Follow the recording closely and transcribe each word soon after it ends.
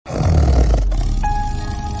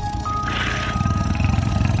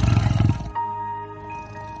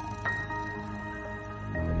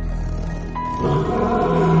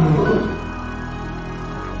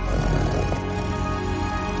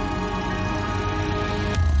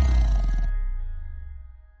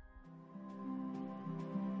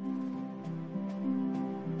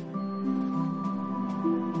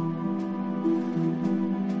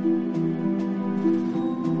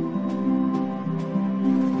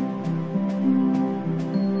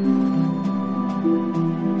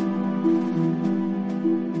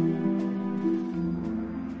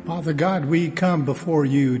Father God, we come before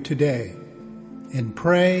you today and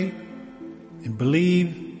pray and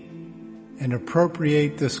believe and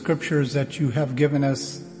appropriate the scriptures that you have given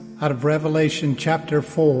us out of Revelation chapter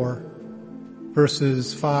 4,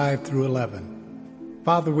 verses 5 through 11.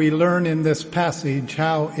 Father, we learn in this passage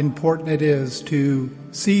how important it is to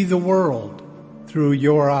see the world through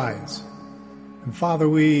your eyes. And Father,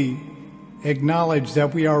 we acknowledge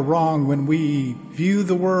that we are wrong when we view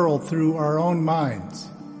the world through our own minds.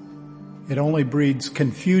 It only breeds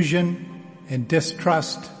confusion and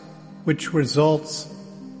distrust, which results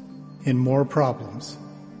in more problems.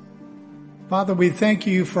 Father, we thank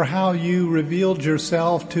you for how you revealed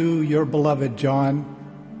yourself to your beloved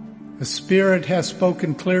John. The Spirit has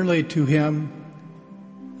spoken clearly to him.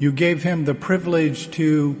 You gave him the privilege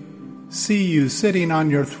to see you sitting on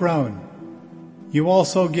your throne. You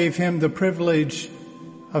also gave him the privilege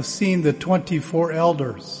of seeing the 24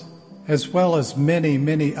 elders, as well as many,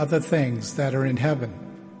 many other things that are in heaven.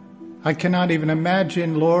 I cannot even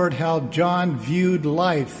imagine, Lord, how John viewed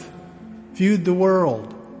life, viewed the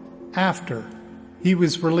world after he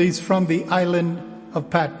was released from the island of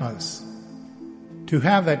Patmos. To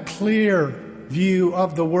have a clear view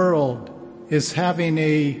of the world is having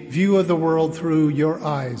a view of the world through your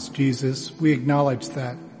eyes, Jesus. We acknowledge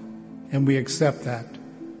that and we accept that.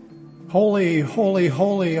 Holy, holy,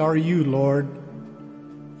 holy are you, Lord.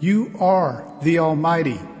 You are the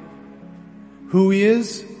Almighty, who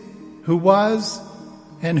is, who was,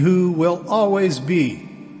 and who will always be.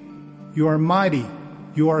 You are mighty.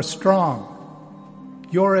 You are strong.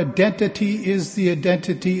 Your identity is the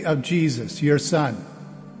identity of Jesus, your Son.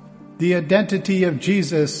 The identity of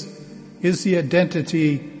Jesus is the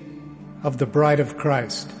identity of the bride of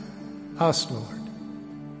Christ, us, Lord.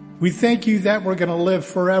 We thank you that we're going to live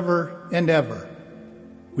forever and ever.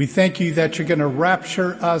 We thank you that you're going to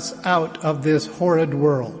rapture us out of this horrid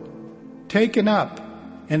world, taken up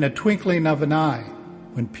in a twinkling of an eye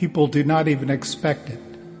when people do not even expect it.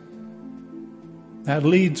 That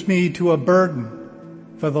leads me to a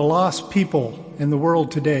burden for the lost people in the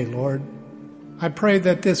world today, Lord. I pray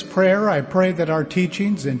that this prayer, I pray that our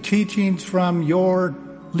teachings and teachings from your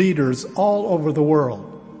leaders all over the world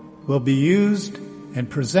will be used and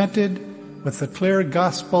presented with the clear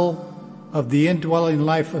gospel of the indwelling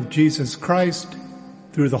life of Jesus Christ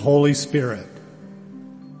through the Holy Spirit.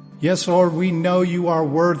 Yes, Lord, we know you are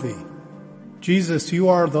worthy. Jesus, you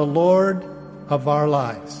are the Lord of our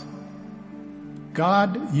lives.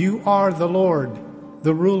 God, you are the Lord,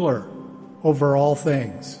 the ruler over all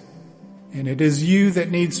things. And it is you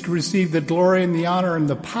that needs to receive the glory and the honor and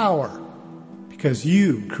the power because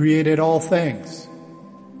you created all things.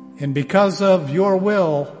 And because of your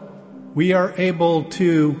will, we are able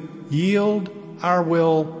to yield our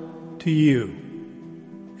will to you.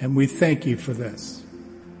 And we thank you for this.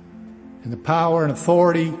 In the power and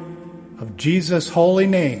authority of Jesus' holy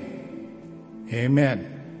name, amen.